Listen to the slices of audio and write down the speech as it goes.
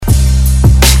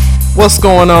What's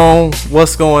going on?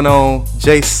 What's going on?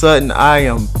 Jay Sutton, I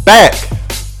am back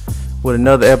with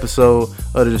another episode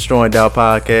of the Destroying Doubt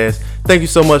podcast. Thank you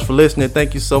so much for listening.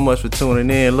 Thank you so much for tuning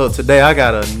in. Look, today I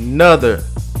got another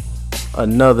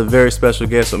very special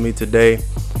guest with me today.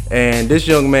 And this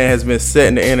young man has been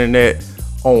setting the internet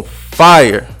on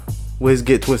fire with his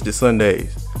Get Twisted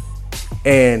Sundays.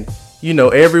 And, you know,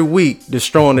 every week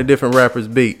destroying a different rapper's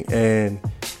beat. And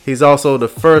he's also the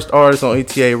first artist on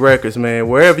ETA Records, man.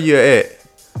 Wherever you're at,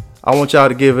 I want y'all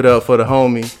to give it up for the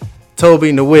homie, Tobe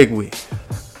Nwigwe.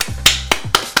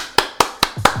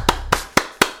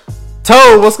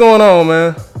 Tobe, what's going on,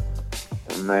 man?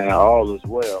 Man, all is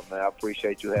well, man. I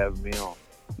appreciate you having me on.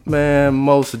 Man,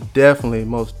 most definitely.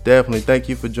 Thank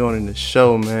you for joining the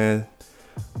show, man.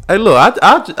 Hey, look,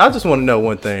 I just want to know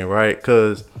one thing, right?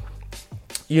 Because,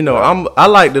 you know, I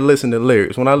like to listen to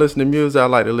lyrics. When I listen to music, I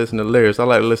like to listen to lyrics. I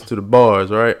like to listen to the bars,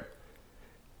 right?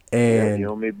 And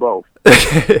you and me both.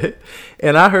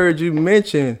 And I heard you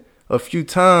mention a few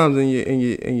times in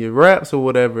your raps or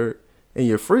whatever, in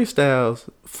your freestyles,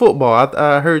 football.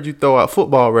 I heard you throw out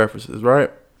football references,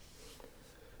 right?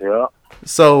 Yeah.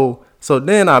 So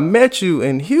then I met you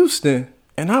in Houston,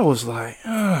 and I was like,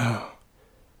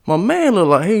 my man look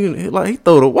like he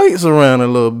throw the weights around a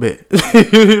little bit.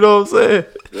 You know what I'm saying?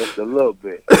 Just a little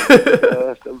bit.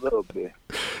 Just a little bit.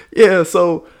 Yeah.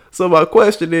 So my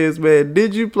question is, man,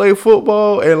 did you play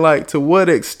football, and like to what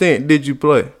extent did you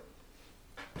play?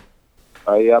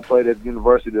 Yeah, I played at the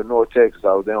University of North Texas.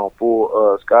 I was there on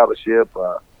full scholarship.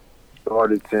 I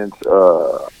started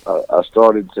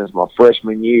since my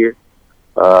freshman year.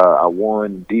 I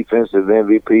won defensive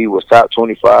MVP, was top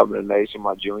 25 in the nation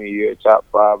my junior year, top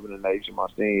 5 in the nation my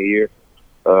senior year.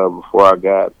 Before I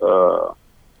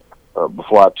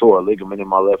tore a ligament in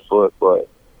my left foot, but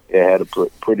I had a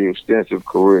pretty extensive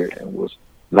career and was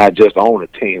not just on a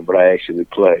team, but I actually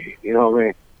played. You know what I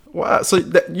mean? Wow. So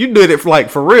you did it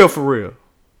for real?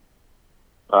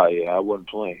 Oh yeah, I wasn't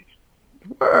playing.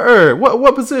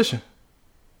 What position?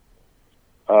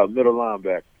 Middle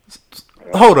linebacker.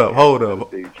 Hold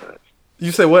up.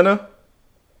 You say what now?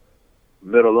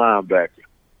 Middle linebacker.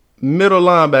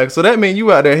 So that means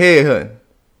you out there head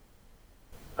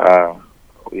hunting.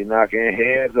 We knocking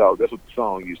heads off. That's what the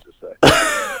song used to say.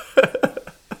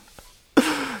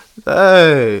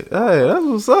 Hey, that's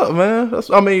what's up, man. Is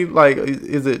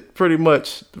it pretty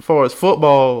much as far as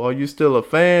football? Are you still a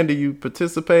fan? Do you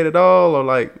participate at all, or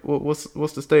like what's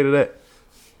the state of that?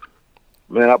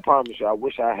 Man, I promise you, I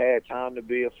wish I had time to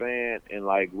be a fan and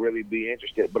like really be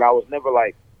interested. But I was never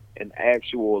like an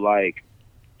actual like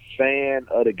fan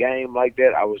of the game like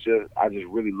that. I just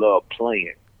really loved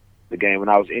playing the game,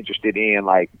 and I was interested in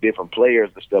like different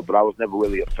players and stuff. But I was never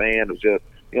really a fan of just,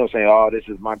 you know what I'm saying, oh, this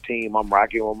is my team, I'm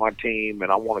rocking with my team,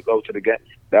 and I want to go to the game.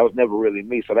 That was never really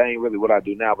me. So that ain't really what I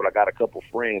do now. But I got a couple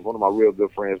friends. One of my real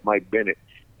good friends, Mike Bennett,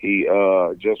 he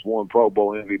just won Pro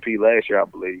Bowl MVP last year, I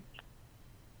believe.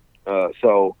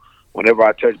 So whenever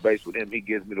I touch base with him, he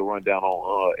gives me the rundown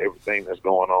on everything that's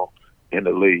going on in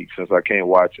the league, since I can't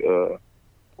watch,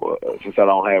 since I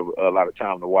don't have a lot of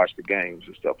time to watch the games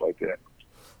and stuff like that.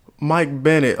 Mike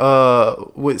Bennett,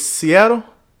 with Seattle?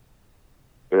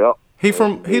 Yeah. He's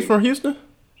from Houston?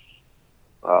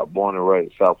 Born and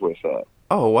raised, Southwest side.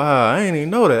 Oh, wow. I ain't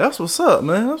even know that. That's what's up,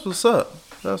 man. That's what's up.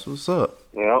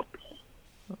 Yeah.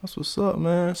 That's what's up,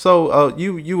 man. So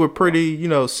you were pretty,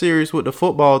 serious with the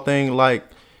football thing. Like,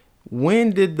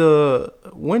 when did the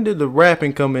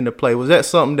rapping come into play? Was that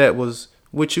something that was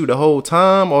with you the whole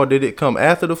time, or did it come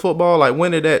after the football? Like,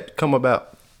 when did that come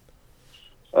about?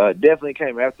 Definitely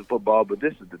came after football, but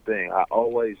this is the thing. I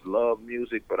always loved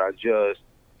music, but I just,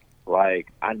 I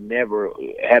never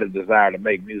had a desire to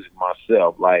make music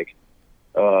myself. Like,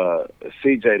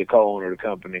 CJ, the co-owner of the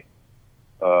company,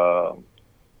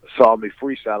 saw me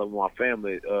freestyling with my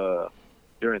family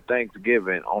during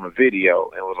Thanksgiving on a video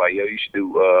and was like, yo, you should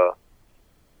do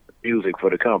music for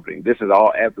the company. This is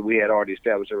all after we had already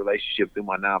established a relationship through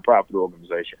my nonprofit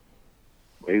organization.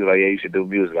 He was like, yeah, you should do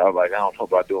music. I was like, I don't know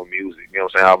about doing music. You know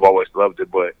what I'm saying? I've always loved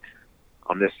it, but I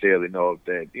don't necessarily know if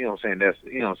that, you know what I'm saying, that's,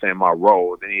 you know what I'm saying, my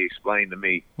role. Then he explained to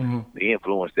me the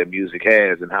influence that music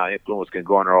has and how influence can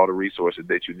garner all the resources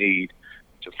that you need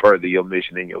to further your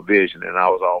mission and your vision. And I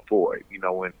was all for it. You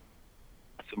know, when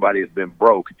somebody has been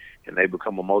broke and they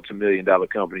become a multi-million-dollar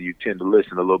company, you tend to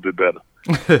listen a little bit better.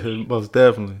 Most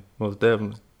definitely.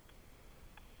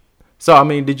 So, I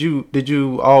mean, did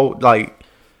you all, like,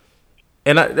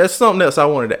 and that's something else I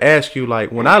wanted to ask you.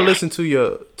 Like, when I listen to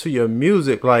your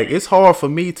music, like, it's hard for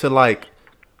me to, like,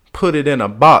 put it in a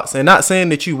box. And not saying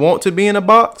that you want to be in a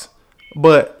box,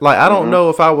 But like I don't know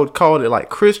if I would call it like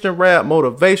Christian rap,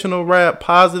 motivational rap,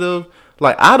 positive.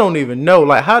 Like I don't even know.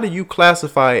 Like how do you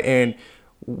classify it, and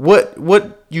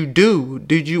what you do?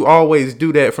 Did you always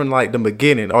do that from like the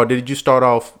beginning, or did you start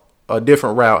off a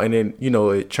different route and then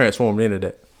it transformed into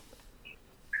that?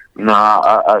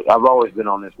 Nah, I've always been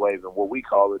on this wave, and what we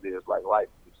call it is like life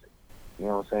music. You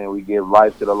know what I'm saying? We give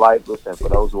life to the lifeless, and for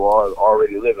those who are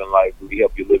already living life, we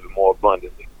help you live it more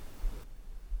abundantly.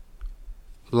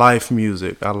 Life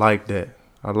music. I like that.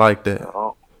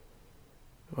 Uh-huh.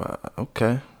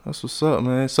 Okay, that's what's up,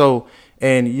 man. So,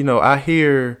 and I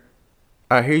hear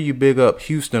you big up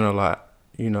Houston a lot.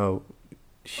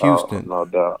 Houston. No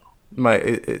doubt. Like,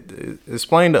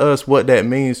 explain to us what that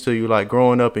means to you, like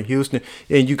growing up in Houston,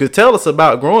 and you could tell us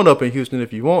about growing up in Houston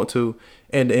if you want to,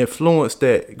 and the influence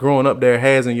that growing up there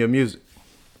has in your music.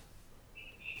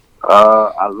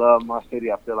 I love my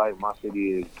city. I feel like my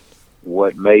city is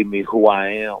what made me who I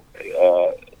am.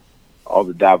 All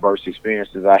the diverse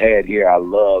experiences I had here, I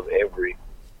love every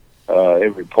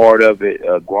part of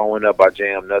it. Growing up, I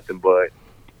jammed nothing but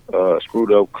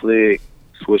Screwed Up Click,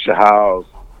 Swisher House,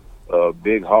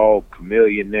 Big Hog,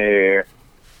 Chameleonaire,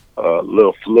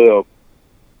 Lil Flip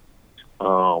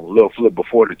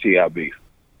before the T.I. beef.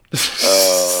 You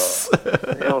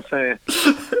know what I'm saying?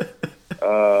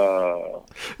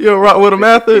 You don't rock with him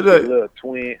after that? Little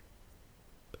twin.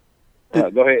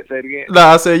 Go ahead, say it again.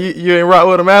 Nah, I said you ain't rock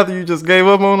with him after you just gave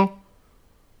up on him?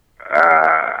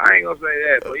 I ain't gonna say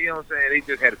that, but you know what I'm saying? He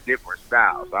just had a different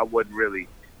style, so I wasn't really,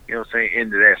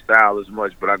 into that style as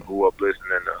much, but I grew up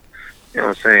listening to,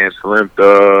 Slim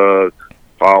Thug,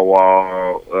 Paul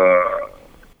Wall,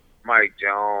 Mike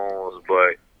Jones,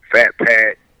 but Fat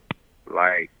Pat,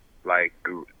 like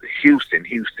Houston,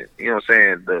 you know what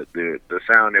I'm saying? The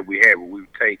sound that we had where we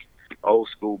would take old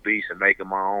school beats and make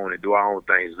them our own and do our own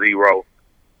thing. Zero,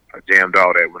 I jammed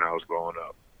all that when I was growing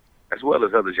up, as well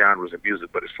as other genres of music.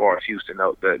 But as far as Houston,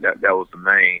 that was the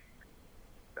main.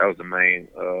 Those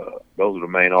were the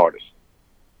main artists.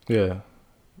 Yeah.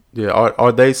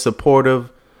 Are they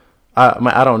supportive?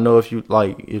 I don't know if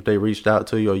they reached out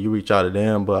to you or you reach out to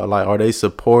them, but like, are they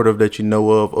supportive that you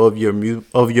know of your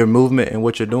movement and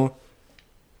what you're doing?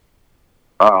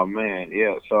 Oh man,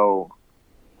 yeah. So,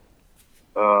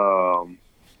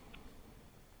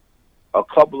 a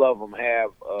couple of them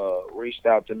have reached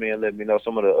out to me and let me know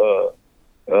some of the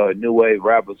new wave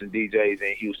rappers and DJs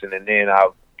in Houston, and then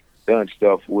I've done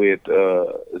stuff with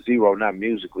Zero, not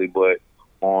musically, but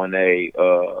on a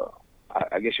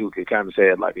I guess you could kind of say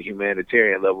it like a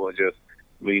humanitarian level, and just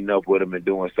meeting up with them and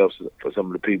doing stuff for some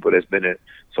of the people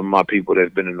some of my people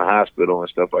that's been in the hospital and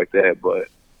stuff like that. But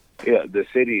yeah, the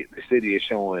city is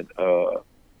showing.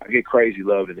 I get crazy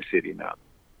love in the city now.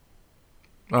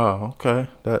 Oh, okay.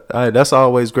 That's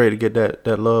always great to get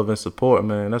that love and support,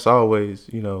 man. That's always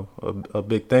a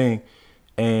big thing.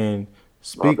 And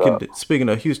speaking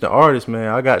of Houston artists, man,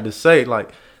 I got to say,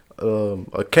 like,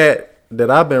 a cat that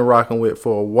I've been rocking with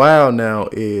for a while now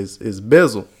is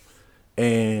Bizzle.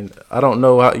 And I don't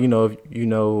know how, if you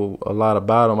know a lot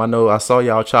about him. I know I saw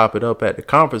y'all chop it up at the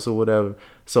conference or whatever.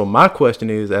 So my question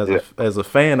is, as a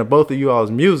fan of both of you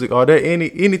all's music, are there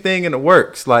anything in the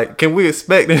works? Like, can we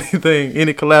expect anything,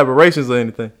 any collaborations or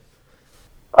anything?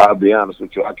 I'll be honest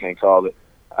with you, I can't call it.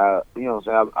 You know what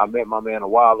I'm saying? I met my man a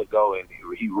while ago, and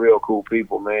he real cool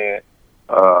people, man.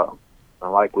 I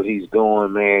like what he's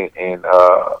doing, man, and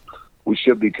we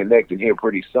should be connecting here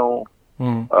pretty soon.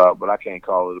 But I can't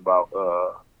call it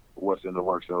about what's in the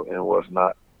works and what's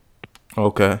not.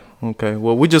 Okay.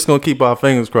 Well, we're just gonna keep our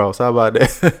fingers crossed. How about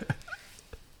that?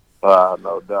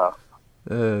 No doubt.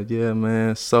 Yeah,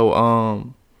 man.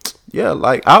 So, yeah,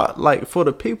 like for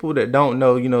the people that don't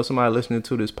know, somebody listening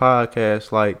to this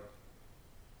podcast, like,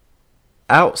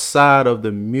 outside of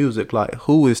the music, like,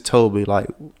 who is Tobe? Like,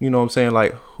 you know what I'm saying?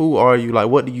 Like, who are you? Like,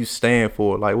 what do you stand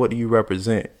for? Like, what do you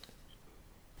represent?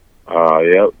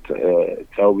 Yep.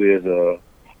 Tobe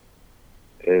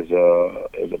is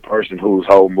a person whose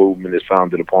whole movement is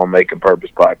founded upon making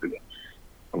purpose popular.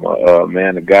 I'm a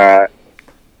man of God.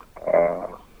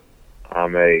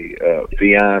 I'm a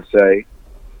fiance.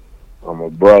 I'm a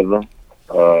brother.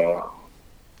 How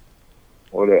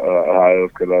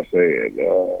else could I say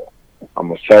it?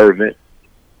 I'm a servant.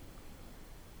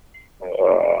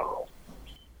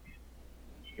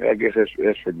 I guess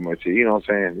that's pretty much it. You know what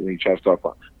I'm saying? When you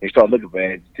start looking for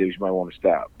adjectives, you might want to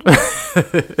stop.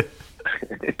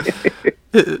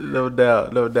 No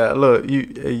doubt. Look,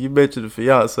 you mentioned the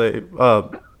fiance.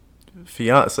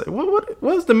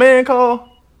 What's the man called?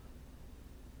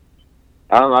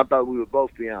 I don't know. I thought we were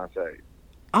both fiancés.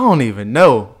 I don't even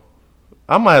know.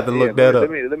 I might have to look that up.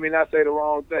 Let me not say the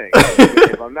wrong thing.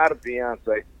 If I'm not a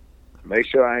fiance, make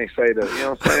sure I ain't say the, you know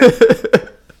what I'm saying?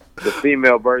 The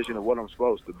female version of what I'm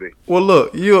supposed to be. Well,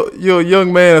 look, you're a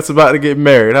young man that's about to get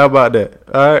married. How about that?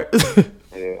 All right.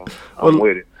 Yeah, I'm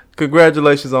with it.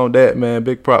 Congratulations on that, man.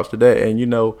 Big props to that. And you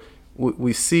know,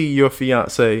 we see your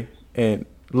fiance, and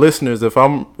listeners, if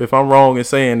I'm wrong in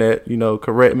saying that, you know,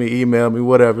 correct me, email me,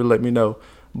 whatever, let me know.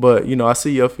 But you know, I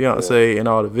see your fiance in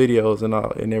all the videos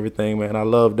and everything, man. I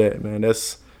love that, man.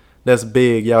 That's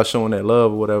big. Y'all showing that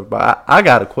love or whatever. But I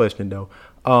got a question though.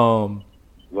 Go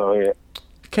ahead.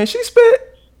 Can she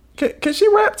spit? Can she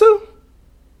rap too?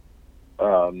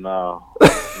 No,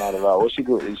 not at all. What she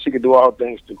could do all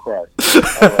things through Christ.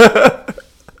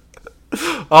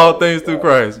 All things through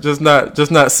Christ, just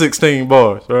not 16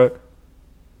 bars, right?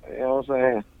 You know what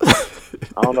I'm saying?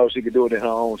 I don't know if she could do it in her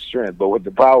own strength, but with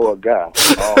the power of God,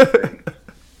 all things.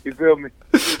 You feel me?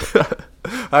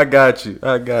 I got you,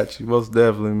 most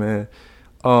definitely, man.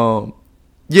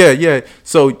 Yeah.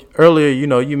 So earlier, you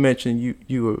know, you mentioned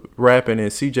you were rapping and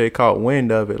CJ caught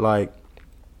wind of it, like.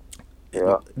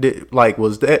 Yeah.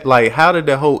 Was that like, how did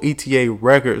the whole ETA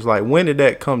Records, like, when did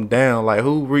that come down? Like,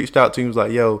 who reached out to you and was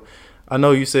like, yo, I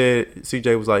know you said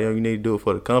CJ was like, yo, you need to do it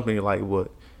for the company. Like, what?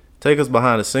 Take us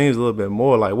behind the scenes a little bit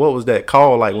more. Like, what was that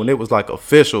call like when it was like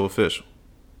official?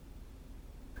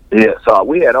 Yeah, so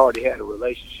we had already had a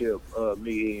relationship,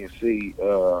 me and C,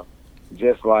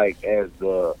 just like as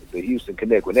the Houston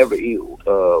Connect. Whenever he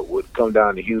would come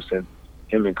down to Houston,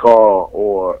 him and Carl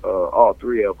or all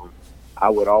three of them, I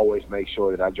would always make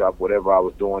sure that I dropped whatever I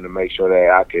was doing to make sure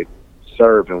that I could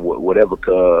serve in whatever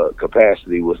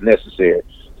capacity was necessary.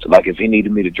 So, like, if he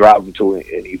needed me to drive him to an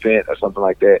event or something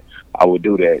like that, I would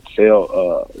do that.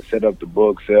 Set up the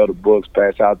books, sell the books,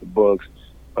 pass out the books,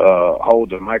 hold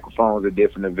the microphones at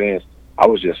different events. I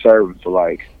was just serving for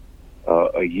like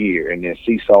a year, and then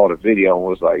C saw the video and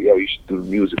was like, "Yo, you should do the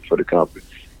music for the company."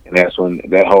 And that's when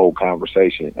that whole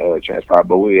conversation transpired.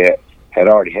 But we had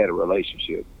already had a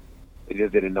relationship. They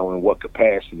just didn't know in what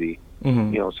capacity, you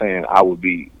know what I'm saying, I would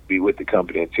be with the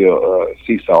company until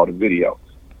C saw the video.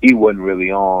 He wasn't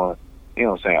really on, you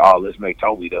know what I'm saying, oh, let's make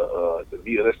Tobe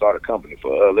let's start a company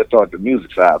let's start the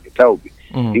music side for Tobe.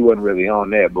 He wasn't really on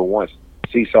that, but once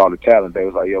C saw the talent, they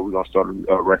was like, yo, we're going to start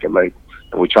a record label,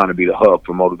 and we're trying to be the hub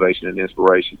for motivation and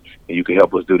inspiration, and you can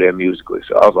help us do that musically.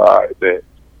 So I was like, all right, bet.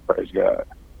 Praise God.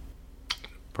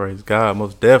 Praise God,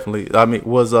 most definitely. I mean,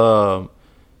 was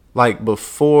like,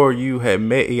 before you had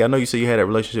met E, I know you said you had that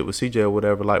relationship with CJ or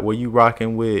whatever, like, were you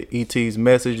rocking with E.T.'s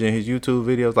message and his YouTube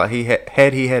videos? Like, he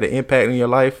had an impact in your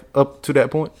life up to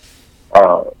that point?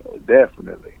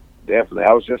 Definitely.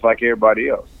 I was just like everybody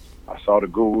else. I saw the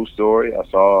Guru story. I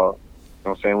saw, you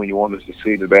know what I'm saying, when you want to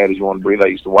succeed as bad as you want to breathe. I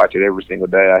used to watch it every single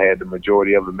day. I had the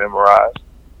majority of it memorized.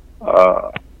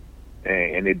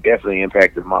 And it definitely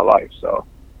impacted my life. So,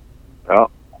 yeah.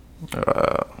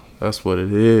 That's what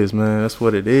it is, man. That's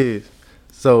what it is.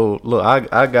 So, look,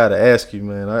 I gotta ask you,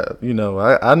 man.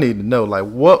 I need to know, like,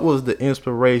 what was the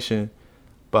inspiration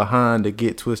behind the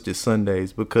Get Twisted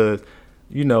Sundays? Because,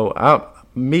 you know,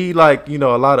 like, you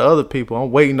know, a lot of other people,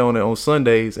 I'm waiting on it on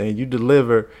Sundays, and you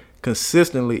deliver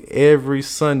consistently every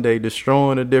Sunday,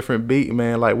 destroying a different beat,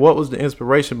 man. Like, what was the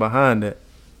inspiration behind that?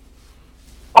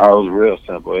 It was real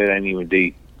simple. It ain't even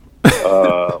deep.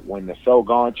 When the So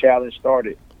Gone challenge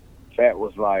started, Fat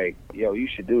was like, yo, you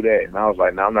should do that. And I was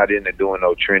like, no, I'm not into doing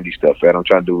no trendy stuff, Fat. I'm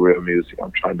trying to do real music.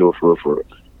 I'm trying to do it for real.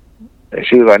 And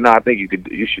she was like, no, I think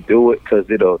you should do it because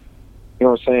it'll, you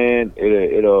know what I'm saying,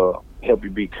 it'll help you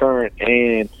be current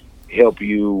and help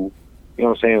you, you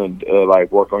know what I'm saying,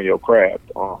 like work on your craft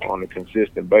on a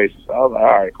consistent basis. I was like,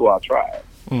 all right, cool, I'll try it.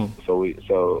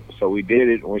 So we did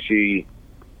it when she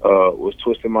was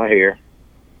twisting my hair.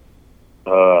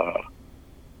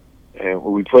 And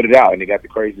we put it out, and it got the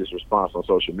craziest response on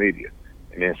social media.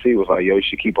 And then C was like, yo, you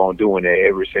should keep on doing that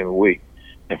every single week.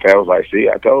 And Fat was like, see,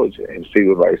 I told you. And C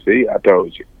was like, see, I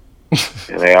told you.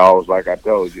 And they all was like, I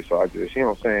told you. So I just, you know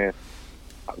what I'm saying,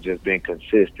 I've just been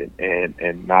consistent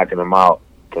and knocking them out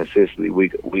consistently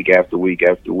week after week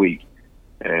after week.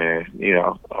 And, you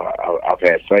know, I've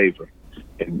had favor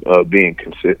in being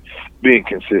consistent.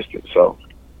 So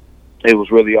it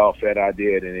was really all Fat I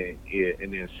did, and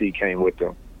then C came with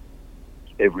them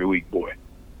every week, boy.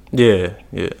 Yeah.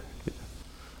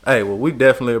 Hey, well, we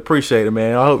definitely appreciate it,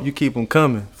 man. I hope you keep them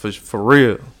coming for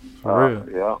real.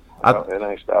 Yeah, it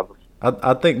ain't stopping.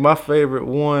 I think my favorite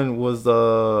one was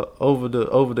over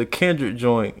the Kendrick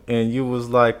joint, and you was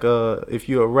like, if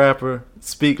you're a rapper,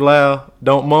 speak loud,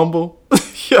 don't mumble.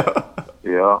 Yeah,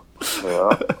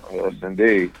 yes,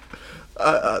 indeed.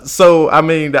 So, I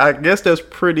mean, I guess that's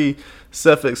pretty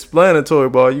self-explanatory,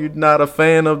 but are you not a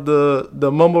fan of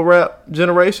the mumble rap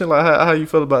generation? Like, how you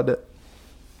feel about that?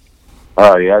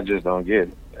 Oh yeah, I just don't get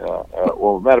it.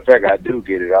 Well, matter of fact, I do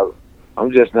get it.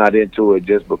 I'm just not into it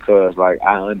just because, like,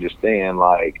 I understand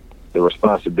like the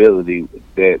responsibility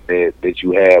that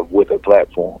you have with a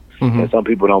platform, and some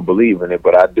people don't believe in it,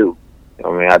 but I do. I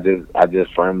mean, I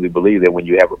just firmly believe that when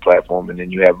you have a platform, and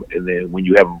then when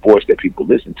you have a voice that people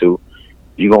listen to,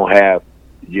 you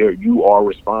are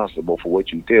responsible for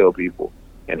what you tell people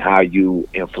and how you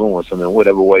influence them in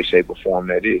whatever way, shape, or form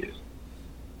that is.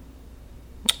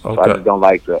 Okay. So I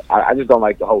just don't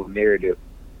like the whole narrative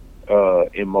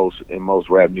in most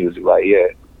rap music. Like, yeah,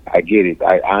 I get it.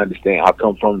 I understand. I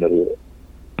come from the hood.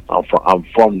 I'm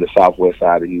from the southwest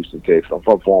side of Houston, Texas. I'm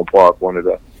from Forum Park, one of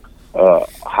the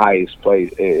highest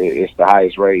place. It's the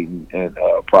highest rate in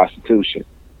prostitution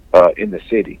in the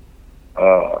city.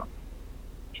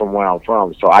 From where I'm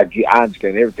from, so I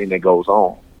understand everything that goes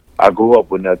on. I grew up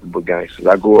with nothing but gangsters.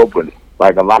 I grew up with it.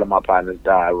 Like, a lot of my partners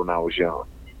died when I was young.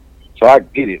 So I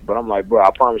get it, but I'm like, bro, I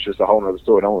promise you it's a whole nother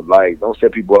story. Don't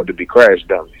set people up to be crash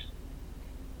dummies.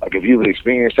 Like, if you've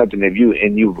experienced something,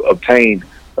 you've obtained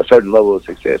a certain level of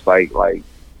success, like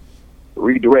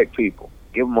redirect people,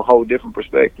 give them a whole different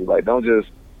perspective. Like, don't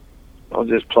just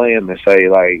play them and say,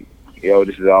 like, yo,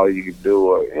 this is all you can do,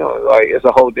 or, you know, like, it's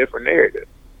a whole different narrative.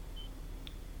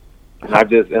 And I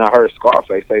heard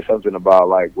Scarface say something about,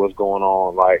 like, what's going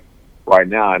on, like, right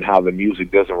now, and how the music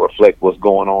doesn't reflect what's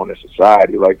going on in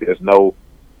society. Like, there's not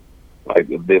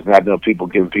enough people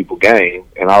giving people game.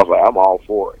 And I was like, I'm all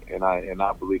for it, and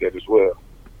I believe that as well.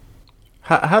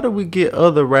 How do we get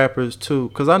other rappers to?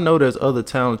 Because I know there's other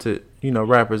talented,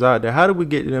 rappers out there. How do we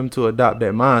get them to adopt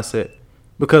that mindset?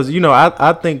 Because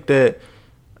I think that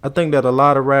a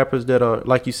lot of rappers that are,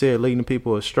 like you said, leading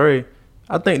people astray,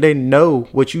 I think they know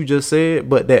what you just said,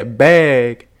 but that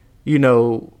bag,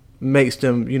 makes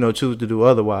them, choose to do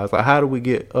otherwise. Like, how do we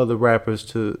get other rappers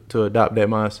to adopt that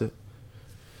mindset?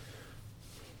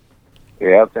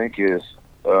 Yeah, I think it's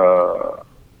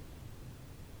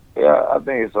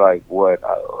like what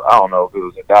I don't know if it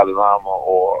was a Dalai Lama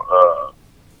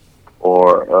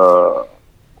or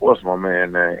what's my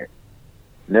man name,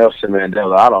 Nelson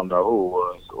Mandela. I don't know who it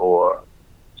was, or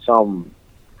some.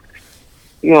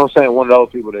 You know what I'm saying? One of those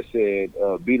people that said,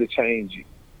 be the change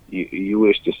you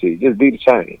wish to see. Just be the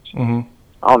change. Mm-hmm.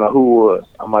 I don't know who it was.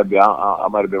 I might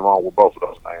have been wrong with both of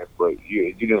those names, but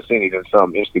you didn't see it in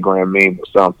some Instagram meme or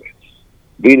something.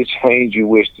 Be the change you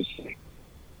wish to see.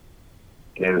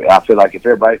 And I feel like if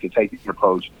everybody could take this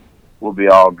approach, we'll be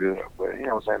all good. But, you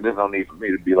know what I'm saying? There's no need for me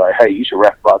to be like, hey, you should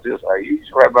rap about this. Like, you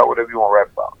should rap about whatever you want to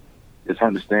rap about. Just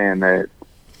understand that,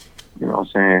 you know what I'm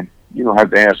saying, you don't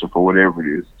have to answer for whatever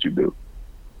it is that you do.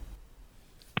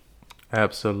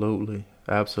 Absolutely.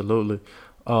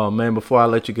 Man, before I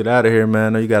let you get out of here, man, I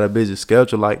know you got a busy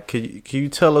schedule. Like, can you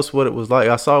tell us what it was like?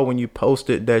 I saw when you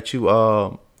posted that you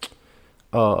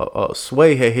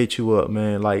Sway had hit you up,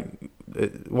 man. Like,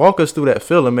 walk us through that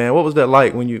feeling, man. What was that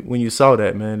like when you saw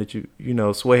that, man?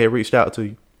 That Sway had reached out to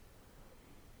you.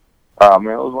 Man,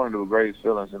 it was one of the greatest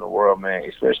feelings in the world, man.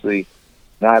 Especially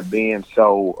not being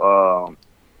so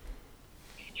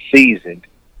seasoned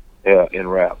in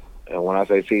rap. And when I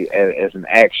say as an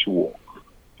actual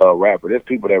rapper, there's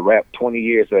people that rap 20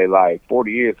 years of their life,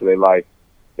 40 years of their life,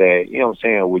 that, you know what I'm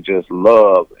saying, would just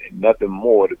love nothing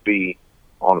more to be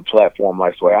on a platform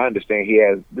like Sway. I understand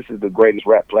this is the greatest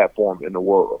rap platform in the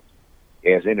world.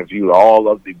 He has interviewed all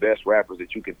of the best rappers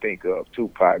that you can think of: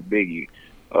 Tupac, Biggie,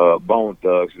 Bone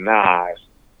Thugs, Nas.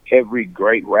 Every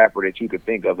great rapper that you could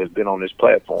think of has been on this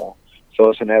platform.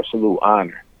 So it's an absolute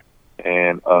honor.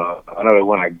 And I know that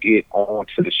when I get on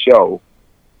to the show,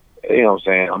 you know what I'm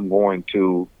saying, I'm going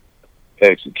to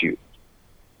execute.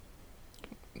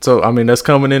 So, I mean, that's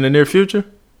coming in the near future?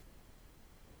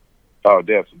 Oh,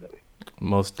 definitely.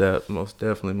 Most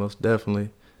definitely.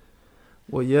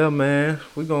 Well, yeah, man,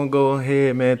 we're going to go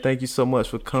ahead, man. Thank you so much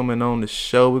for coming on the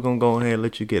show. We're going to go ahead and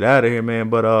let you get out of here, man.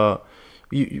 But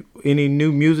any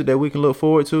new music that we can look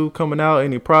forward to coming out?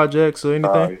 Any projects or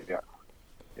anything?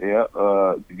 Yeah.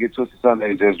 Get Twisted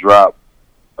Sunday just dropped.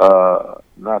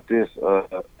 Not this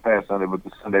past Sunday, but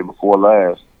the Sunday before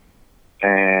last.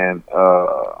 And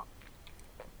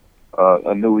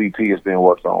a new EP is being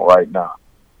worked on right now.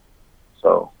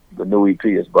 So the new EP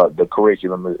but the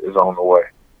curriculum is on the way.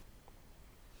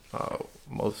 Oh,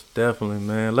 most definitely,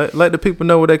 man. Let the people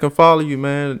know where they can follow you,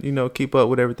 man. Keep up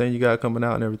with everything you got coming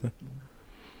out and everything.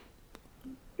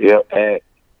 Yeah, at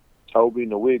Tobe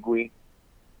Nwigwe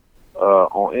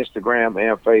on Instagram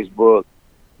and Facebook.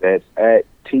 That's at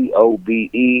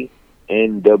TOBE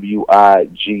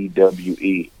Nwigwe,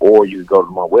 or you can go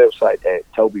to my website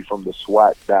at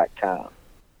tobefromtheswat.com.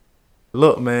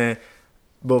 Look, man,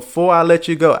 before I let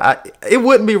you go, it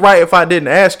wouldn't be right if I didn't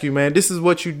ask you, man. This is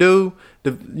what you do.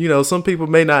 Some people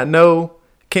may not know.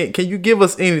 Can you give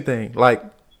us anything, like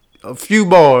a few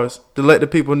bars, to let the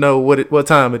people know what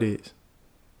time it is?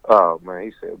 Oh man,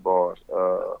 he said bars.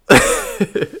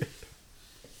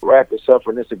 Rap is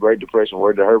suffering. It's a Great Depression.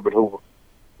 Word to Herbert Hoover.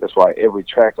 That's why every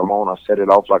track I'm on, I set it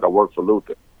off like I work for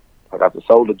Luther. I got the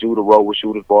soul of Judah, roll with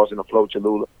shooters, bars in the flow,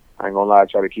 Cholula. I ain't gonna lie, I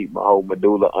try to keep my whole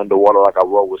medulla underwater like I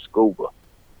roll with scuba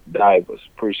divers.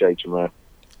 Appreciate you, man.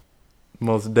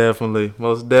 Most definitely,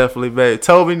 baby.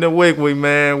 Tobe Nwigwe,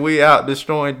 man. We out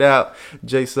destroying doubt.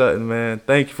 Jay Sutton, man.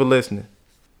 Thank you for listening.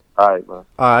 All right, man.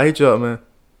 All right, hit you up, man.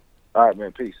 All right,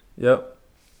 man. Peace. Yep.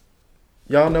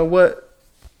 Y'all know what?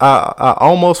 I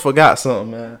almost forgot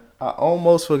something, man.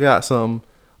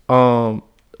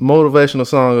 Motivational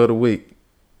song of the week.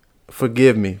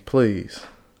 Forgive me, please.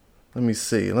 Let me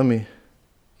see.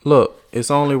 Look. It's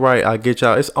only right I get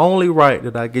y'all. It's only right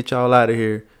that I get y'all out of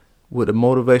here with the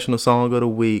motivational song of the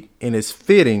week, and it's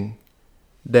fitting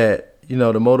that the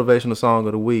motivational song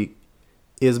of the week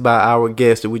is by our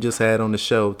guest that we just had on the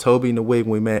show, Tobe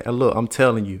Nwigwe, man. And look, I'm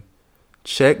telling you,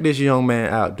 check this young man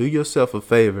out. Do yourself a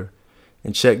favor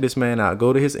and check this man out.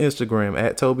 Go to his Instagram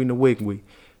at Tobe Nwigwe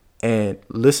and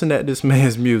listen at this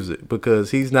man's music,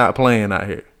 because he's not playing out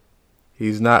here.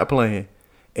 He's not playing.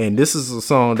 And this is the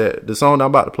song that I'm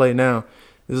about to play now.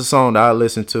 This is a song that I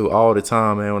listen to all the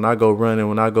time, man. When I go running,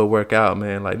 when I go work out,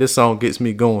 man, like this song gets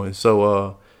me going.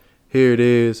 So here it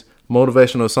is,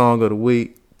 motivational song of the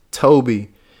week, Tobe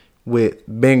with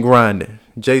Been Grinding.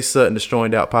 Jay Sutton,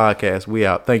 Destroying Doubt Podcast. We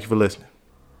out. Thank you for listening.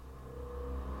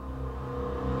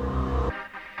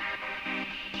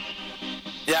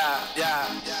 Yeah.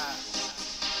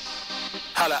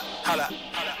 Holla.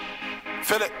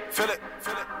 Feel it.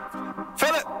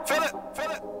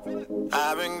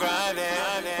 I've been grinding.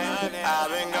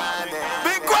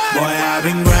 Boy, I've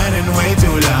been grinding way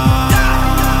too long.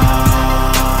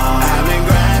 I've been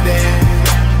grinding.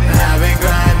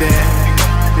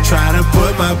 Trying to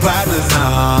put my partners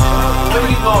on. Where are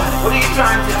you going? What are you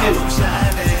trying to do?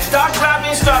 Start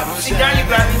grabbing stuff. Sit down, you're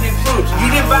grabbing the fruits.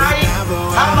 You didn't buy it?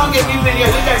 How long have you been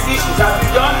here? Look at dishes. Have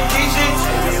you done the dishes?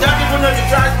 Don't even know the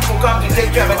trash people come to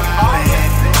take care of it.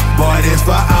 Boy, this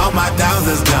for all my doubts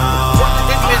is gone. What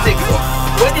is this music for?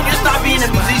 When did you stop being a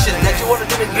musician? That you want to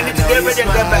do it? You need to get ready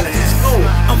and get back to school.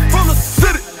 I'm from the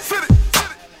city.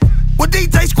 With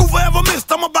DJ Screw forever missed.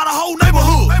 I'm about a whole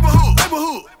neighborhood.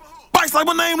 Bikes like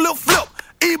my name, Lil Flip.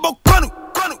 Ebo Granu.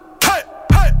 Hey.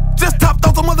 Just topped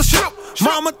off the mothership.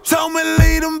 Mama told me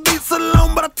leave them beats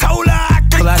alone, but I told her I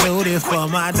can't. 'Cause I do this for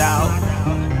my dog.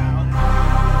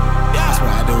 That's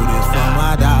why I do this for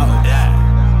my dog.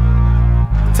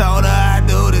 Told her I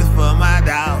do this for my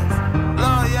dog.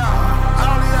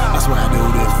 That's why I do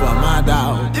this for my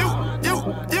dog. You.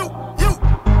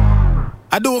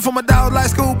 I do it for my dog like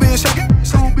school being shaking.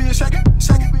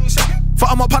 For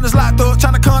all my partners locked up,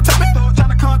 trying to contact me.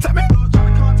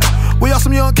 We are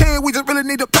some young kids, we just really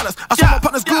need the palace. I saw my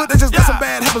partners good, they just got some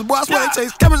bad habits. Boy, I swear they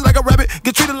chase cabbage like a rabbit,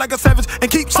 get treated like a savage,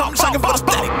 and keep something shaking for the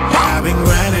static. I've been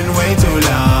grinding way too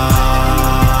long.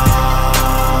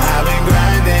 I've been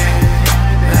grinding.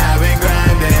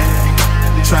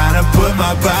 Trying to put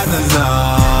my partners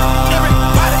on.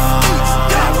 Everybody eats.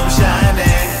 Have them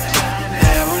shining.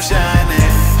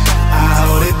 I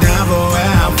hold it down for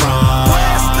where I'm from.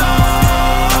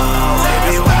 They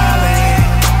be wildin'.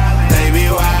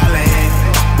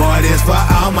 Boy, this for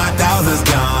all my dogs is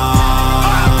gone.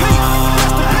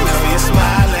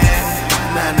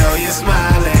 I know you're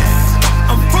smiling.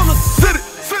 I'm from the city.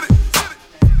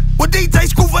 With DJ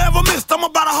Screw forever missed. I'm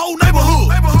about a whole neighborhood.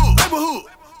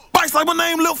 Bikes like my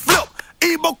name, Lil Flip.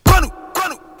 Ebo Granu.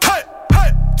 Hey.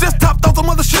 Just topped off the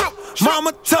mothership.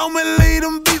 Mama told me leave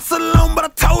them beats alone, but I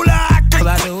told her I can't. 'Cause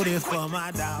I do this for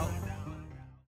my dog.